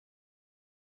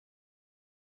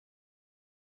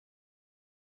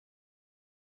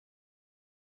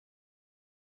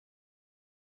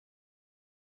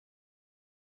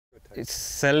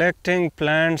Selecting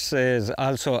plants is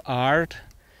also art.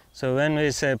 So when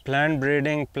we say plant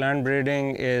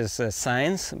breeding is a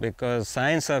science, because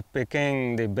science of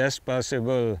picking the best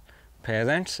possible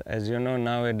parents. As you know,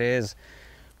 nowadays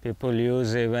people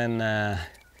use even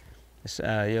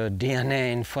your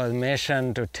DNA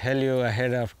information to tell you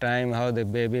ahead of time how the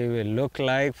baby will look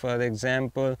like, for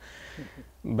example.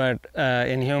 But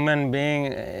in human being,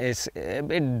 it's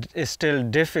still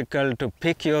difficult to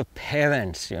pick your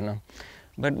parents, you know.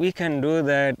 But we can do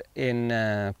that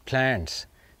in plants.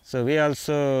 So we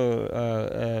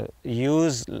also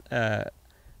use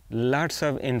lots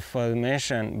of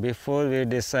information before we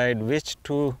decide which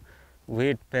two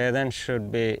wheat parents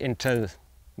should be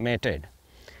intermated.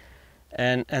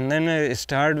 And then we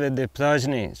start with the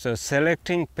progeny. So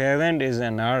selecting parent is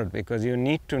an art, because you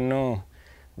need to know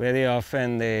very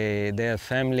often their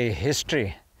family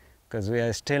history, because we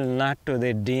are still not to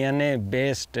the DNA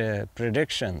based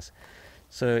predictions.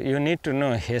 So you need to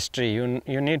know history,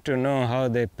 you need to know how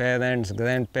the parents,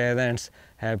 grandparents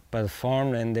have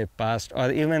performed in the past,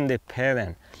 or even the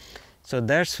parent. So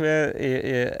that's where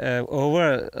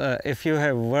if you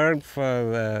have worked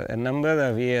for a number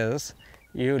of years,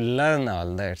 you learn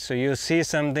all that. So you see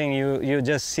something, you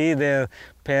just see their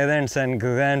parents and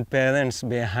grandparents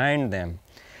behind them.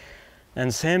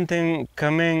 And same thing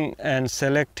coming and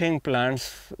selecting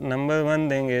plants. Number one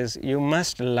thing is you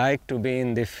must like to be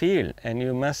in the field, and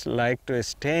you must like to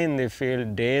stay in the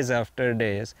field days after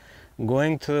days,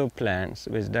 going through plants,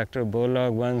 which Dr.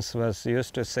 Bullock once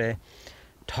used to say,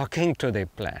 talking to the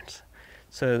plants.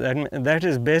 So that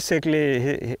is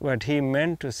basically what he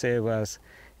meant to say was,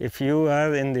 if you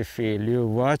are in the field, you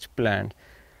watch plants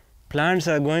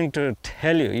are going to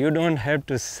tell you. You don't have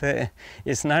to say,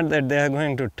 it's not that they are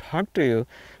going to talk to you,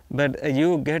 but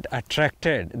you get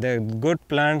attracted. The good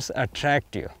plants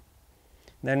attract you.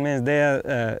 That means they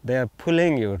are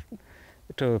pulling you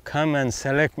to come and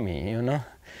select me, you know.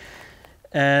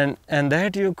 And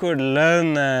that you could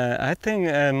learn. I think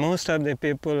most of the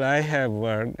people I have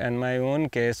worked, and my own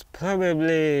case,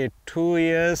 probably 2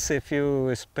 years, if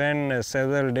you spend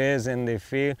several days in the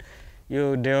field,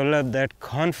 you develop that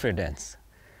confidence.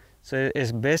 So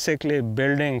it's basically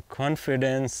building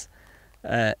confidence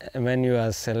when you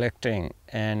are selecting,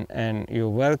 and you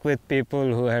work with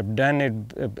people who have done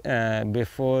it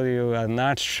before. You are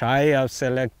not shy of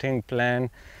selecting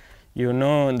plant. You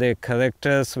know the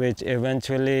characters which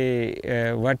eventually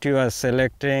what you are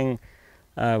selecting,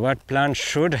 what plant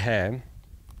should have,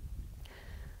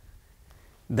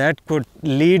 that could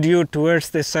lead you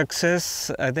towards the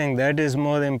success. I think that is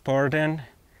more important.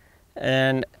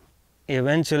 And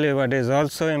eventually what is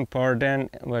also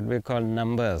important, what we call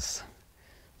numbers.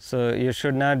 So you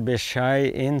should not be shy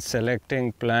in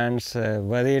selecting plants,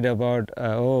 worried about,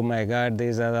 oh my God,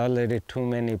 these are already too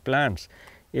many plants.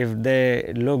 If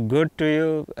they look good to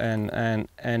you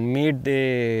and meet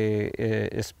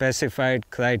the specified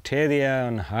criteria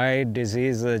on height,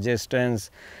 disease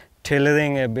resistance,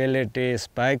 tillering ability,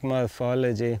 spike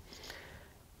morphology,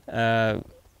 our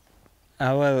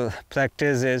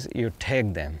practice is you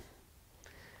take them.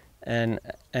 And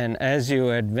as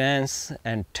you advance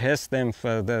and test them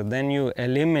further, then you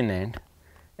eliminate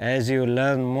as you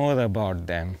learn more about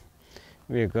them.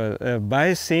 Because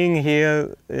by seeing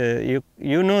here,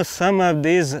 you know some of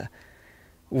these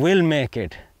will make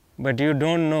it, but you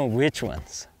don't know which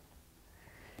ones.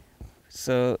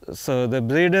 So the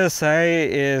breeder's eye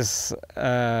is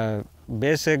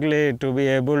basically to be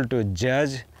able to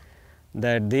judge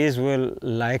that these will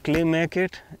likely make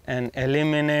it, and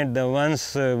eliminate the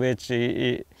ones which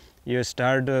you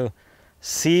start to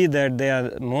see that they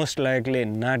are most likely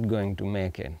not going to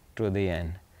make it to the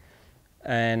end.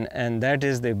 And that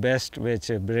is the best which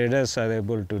breeders are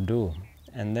able to do.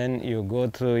 And then you go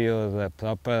through your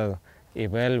proper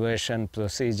evaluation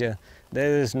procedure.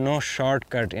 There is no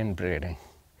shortcut in breeding.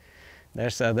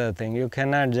 That's the other thing. You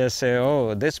cannot just say,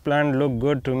 oh, this plant looked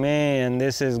good to me and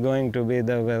this is going to be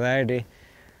the variety.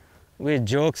 We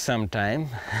joke sometimes,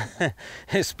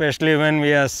 especially when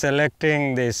we are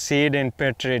selecting the seed in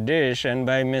Petri dish and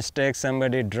by mistake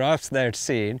somebody drops that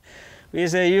seed. We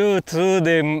say, you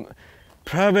threw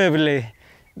probably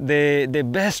the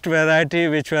best variety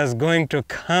which was going to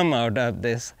come out of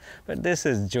this. But this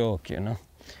is joke, you know.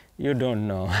 You don't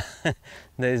know.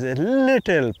 There is a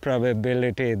little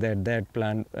probability that that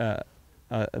plant,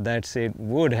 that seed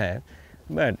would have,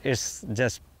 but it's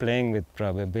just playing with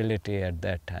probability at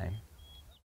that time.